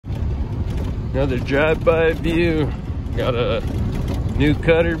Another drive-by view. Got a new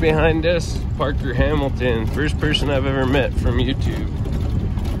cutter behind us, Parker Hamilton, first person I've ever met from YouTube.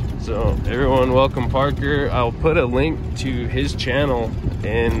 So everyone, welcome Parker. I'll put a link to his channel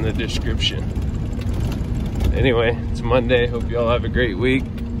in the description. Anyway, it's Monday. Hope you all have a great week.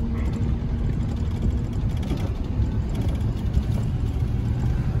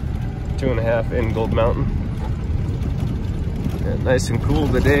 Two and a half in Gold Mountain. Yeah, nice and cool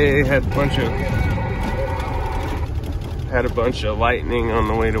today. Had a bunch of lightning on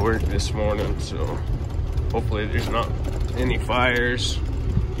the way to work this morning, so hopefully there's not any fires.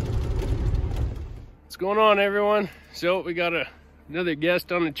 What's going on, everyone? So we got another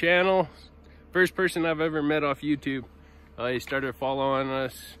guest on the channel. First person I've ever met off YouTube. He started following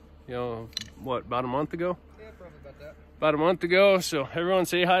us, you know, what, about a month ago? Yeah, probably about that. About a month ago. So everyone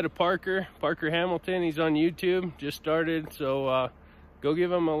say hi to Parker Hamilton. He's on YouTube, just started. So go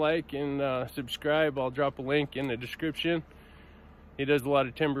give him a like and subscribe. I'll drop a link in the description. He does a lot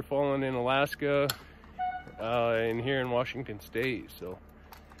of timber falling in Alaska and here in Washington State. So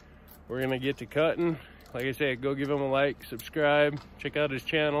we're gonna get to cutting. Like I said, go give him a like, subscribe, check out his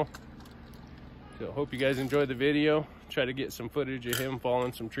channel. So hope you guys enjoy the video. Try to get some footage of him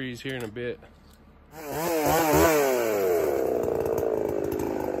falling some trees here in a bit.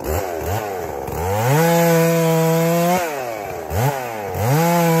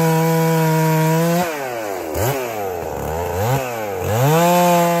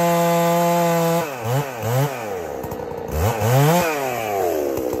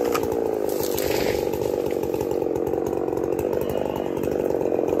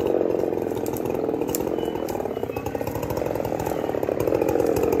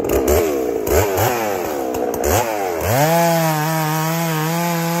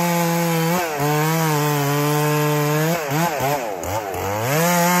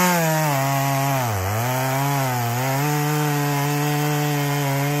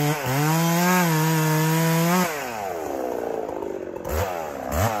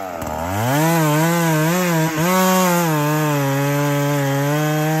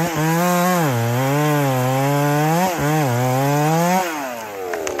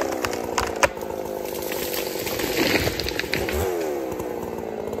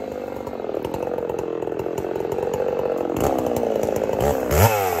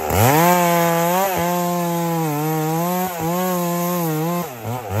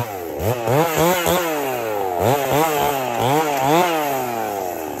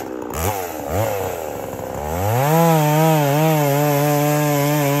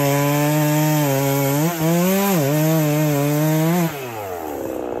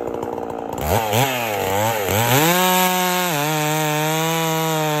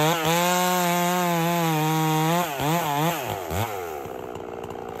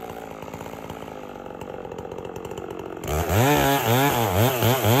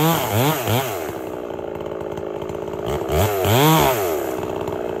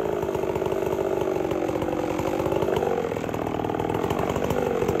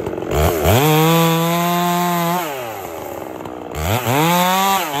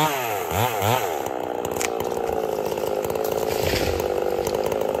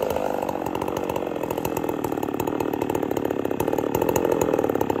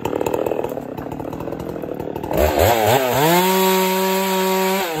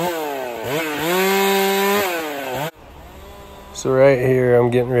 So right here, I'm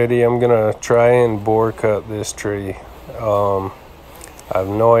getting ready. I'm gonna try and bore cut this tree. I have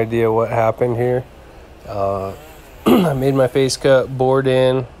no idea what happened here. I made my face cut, bored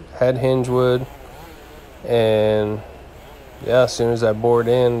in, had hinge wood, and yeah, as soon as I bored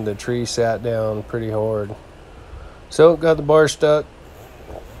in, the tree sat down pretty hard. So got the bar stuck,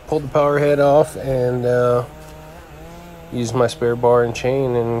 pulled the power head off, and used my spare bar and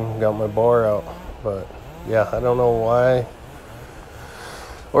chain and got my bar out. But yeah, I don't know why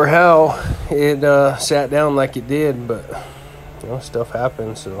or how it sat down like it did, but you know, stuff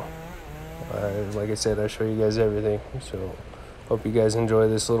happens. So like I said, I'll show you guys everything. So hope you guys enjoy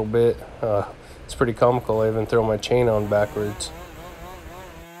this little bit. It's pretty comical. I even throw my chain on backwards.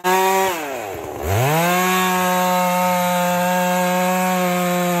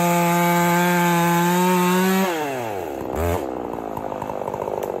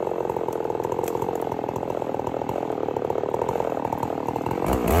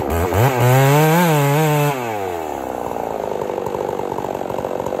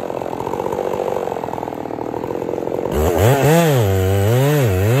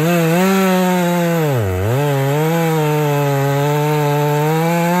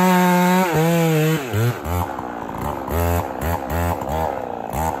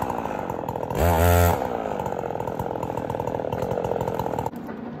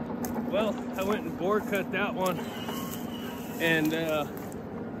 I went and bore cut that one, and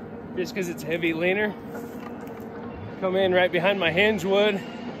just because it's a heavy leaner, come in right behind my hinge wood,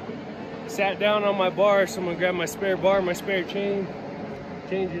 sat down on my bar, so I'm gonna grab my spare bar, my spare chain,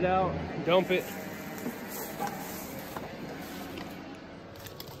 change it out, dump it.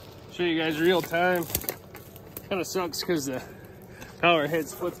 Show you guys real time. Kind of sucks because the power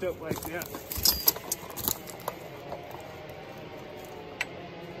head's flipped up like that.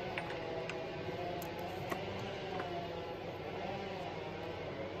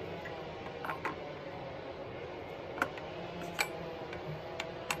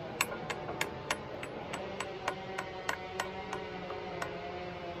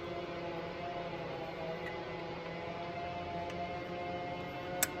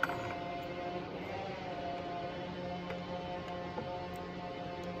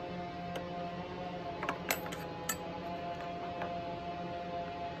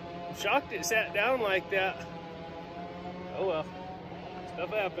 I'm shocked it sat down like that. Oh well, stuff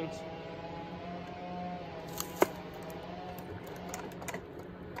happens.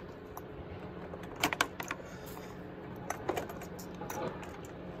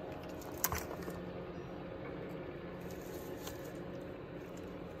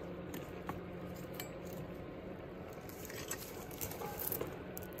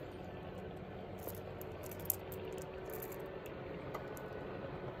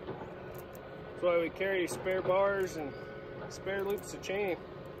 That's why we carry spare bars and spare loops of chain.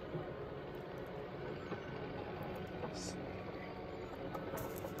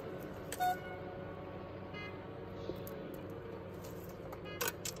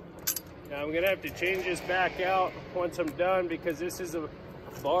 Now I'm gonna have to change this back out once I'm done because this is a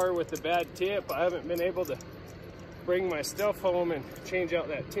bar with a bad tip. I haven't been able to bring my stuff home and change out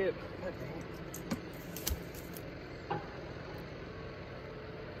that tip.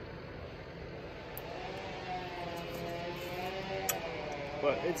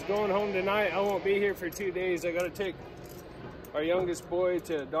 But it's going home tonight. I won't be here for 2 days. I gotta take our youngest boy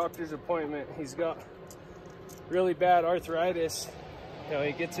to a doctor's appointment. He's got really bad arthritis. You know,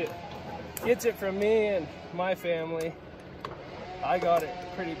 he gets it from me and my family. I got it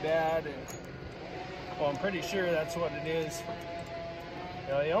pretty bad, and well, I'm pretty sure that's what it is.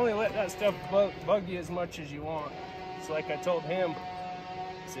 You know, you only let that stuff bug you as much as you want. It's like I told him.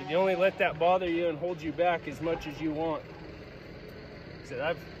 I said, you only let that bother you and hold you back as much as you want.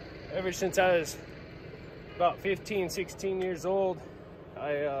 Ever since I was about 15, 16 years old,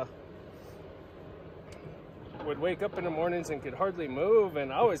 I would wake up in the mornings and could hardly move,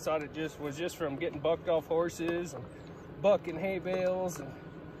 and I always thought it was just from getting bucked off horses and bucking hay bales and,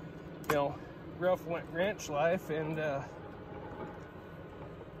 you know, rough ranch life. And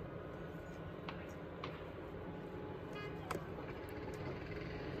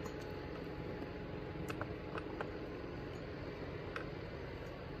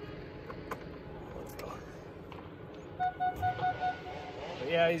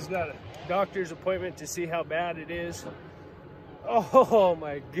yeah, he's got a doctor's appointment to see how bad it is. Oh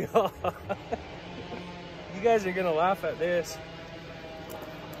my God. You guys are gonna laugh at this.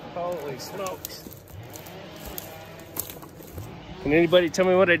 Holy smokes. Can anybody tell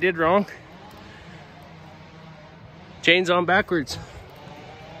me what I did wrong? Chain's on backwards.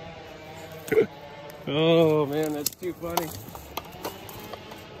 Oh man, that's too funny.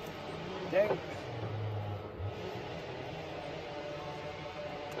 Dang.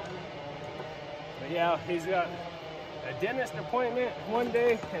 Yeah, he's got a dentist appointment one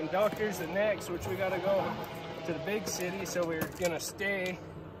day and doctors the next, which we gotta go to the big city, so we're gonna stay.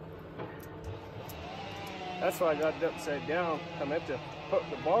 That's why I got it upside down. I meant to put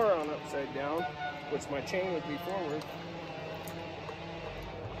the bar on upside down, which my chain would be forward.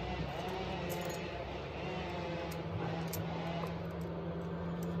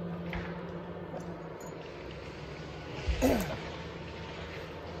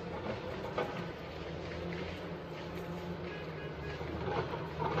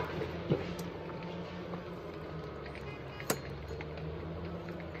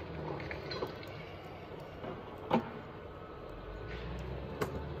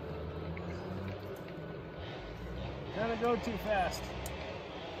 Gotta go too fast.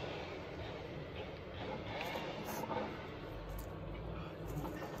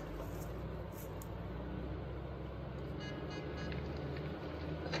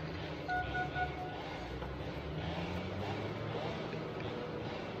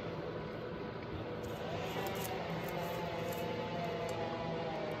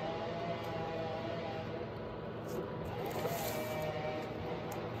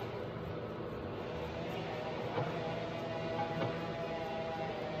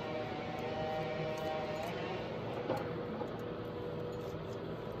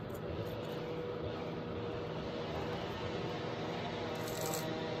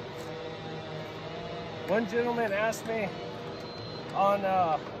 One gentleman asked me on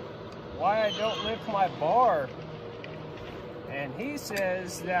why I don't lift my bar, and he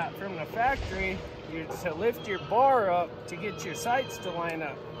says that from the factory you're to lift your bar up to get your sights to line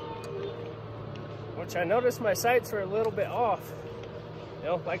up, which I noticed my sights were a little bit off. You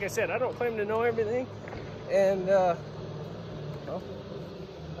know, like I said, I don't claim to know everything, and well,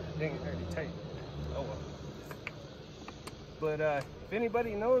 dang it, already tight. Oh well. But if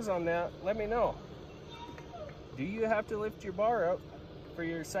anybody knows on that, let me know. Do you have to lift your bar up for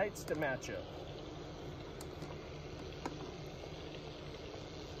your sights to match up?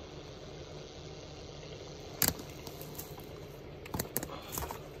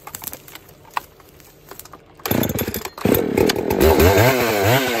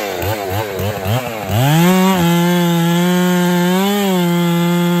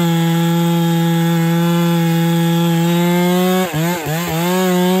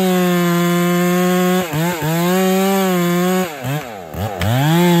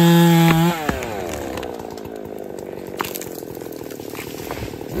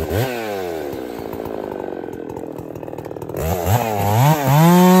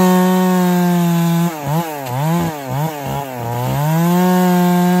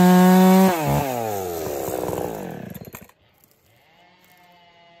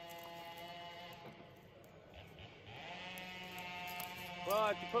 Well, I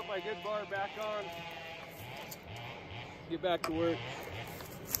have to put my good bar back on, get back to work.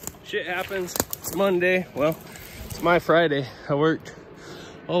 Shit happens. It's Monday. Well, it's my Friday. I worked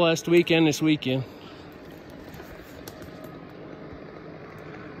all last weekend, this weekend.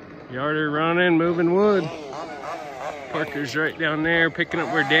 Yarder running, moving wood. Parker's right down there, picking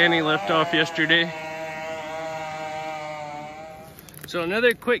up where Danny left off yesterday. So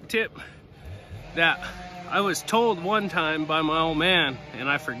another quick tip that I was told one time by my old man, and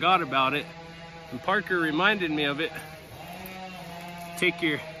I forgot about it, and Parker reminded me of it. Take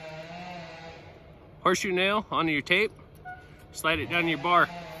your horseshoe nail onto your tape, slide it down your bar,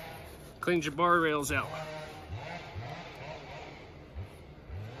 cleans your bar rails out.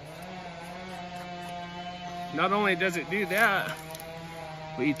 Not only does it do that,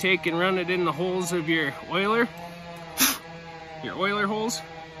 but you take and run it in the holes of your oiler holes,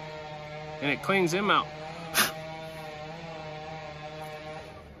 and it cleans them out.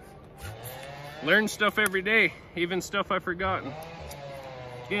 Learn stuff every day, even stuff I've forgotten.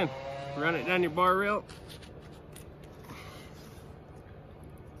 Again, run it down your bar rail.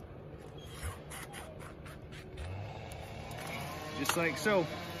 Just like so.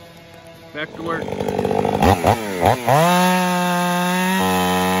 Back to work.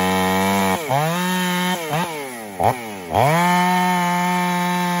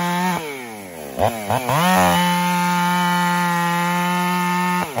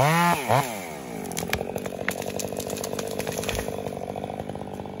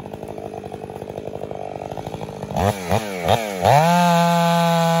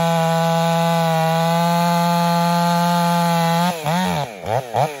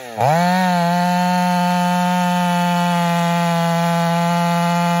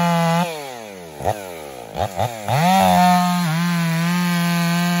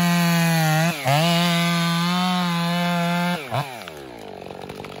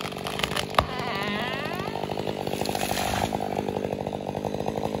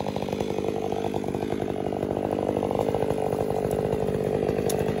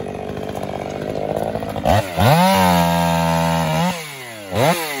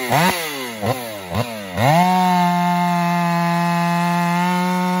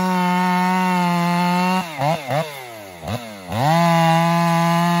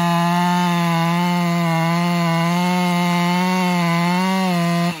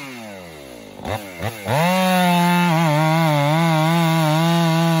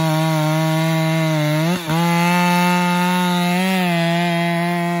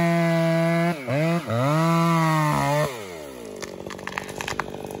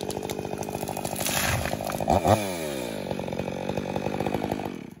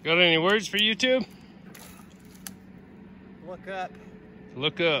 Got any words for YouTube? Look up.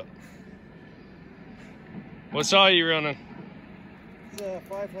 Look up. What saw you running? It's a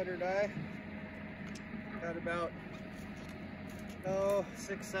 500i. Got about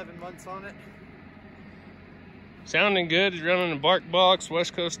 6-7 months on it. Sounding good. It's running a bark box,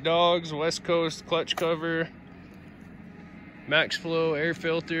 West Coast dogs, West Coast clutch cover, max flow air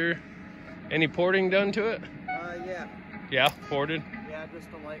filter. Any porting done to it? Yeah. Yeah, ported. Yeah, just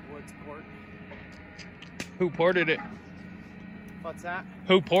a light woods port. Who ported it? What's that?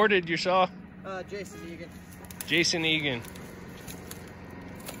 Who ported your saw? Jason Egan. Jason Egan.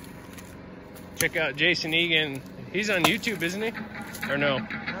 Check out Jason Egan. He's on YouTube, isn't he? Or no?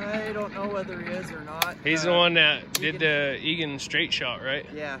 I don't know whether he is or not. He's the one that did the Egan straight shot, right?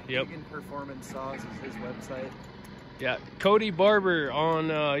 Yeah, yep. Egan Performance Saws is his website. Yeah, Kodee Barber on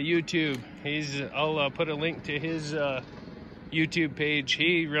YouTube. I'll put a link to his YouTube page.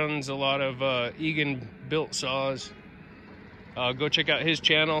 He runs a lot of Egan built saws. Go check out his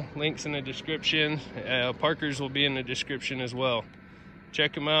channel. Links in the description. Parker's will be in the description as well.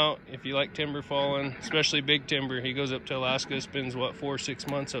 Check him out if you like timber falling, especially big timber. He goes up to Alaska, spends what, 4 or 6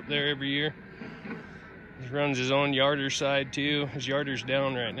 months up there every year. He runs his own yarder side too. His yarder's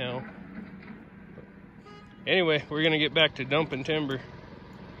down right now. Anyway, we're gonna get back to dumping timber.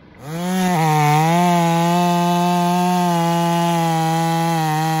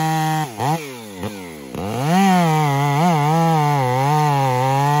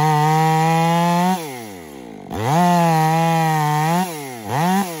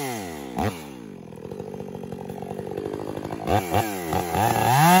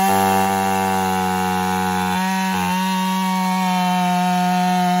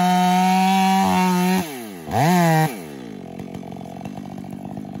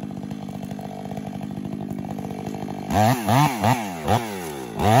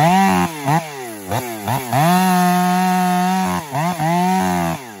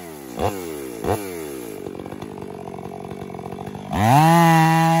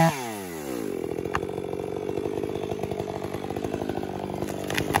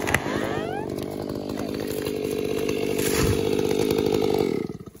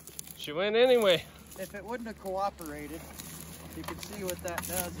 She went anyway. If it wouldn't have cooperated, you can see what that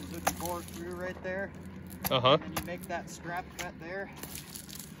does is when you bore through right there, and you make that strap cut there,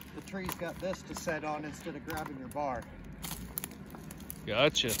 the tree's got this to set on instead of grabbing your bar.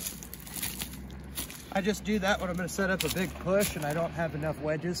 Gotcha. I just do that when I'm going to set up a big push and I don't have enough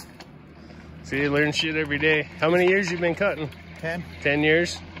wedges. So you learn shit every day. How many years you been cutting? 10. 10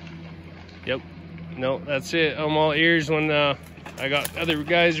 years? Yep. No, that's it. I'm all ears when I got other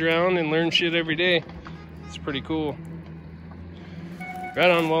guys around and learn shit every day. It's pretty cool. Right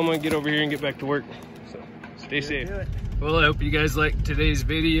on, well, I'm gonna get over here and get back to work. So stay safe. Well, I hope you guys liked today's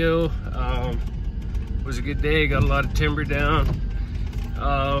video. It was a good day, got a lot of timber down.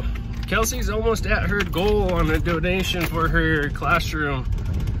 Kelsey's almost at her goal on a donation for her classroom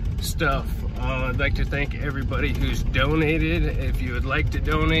stuff. I'd like to thank everybody who's donated. If you would like to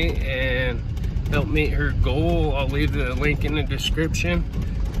donate and help meet her goal, I'll leave the link in the description.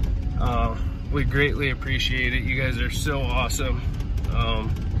 We greatly appreciate it. You guys are so awesome.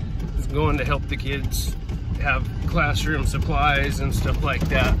 It's going to help the kids have classroom supplies and stuff like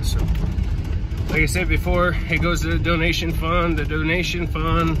that. So like I said before, it goes to the donation fund. The donation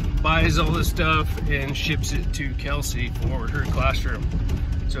fund buys all the stuff and ships it to Kelsey for her classroom.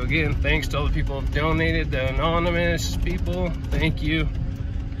 So again, thanks to all the people who donated, the anonymous people, thank you.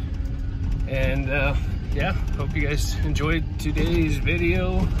 And yeah, hope you guys enjoyed today's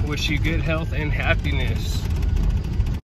video. Wish you good health and happiness.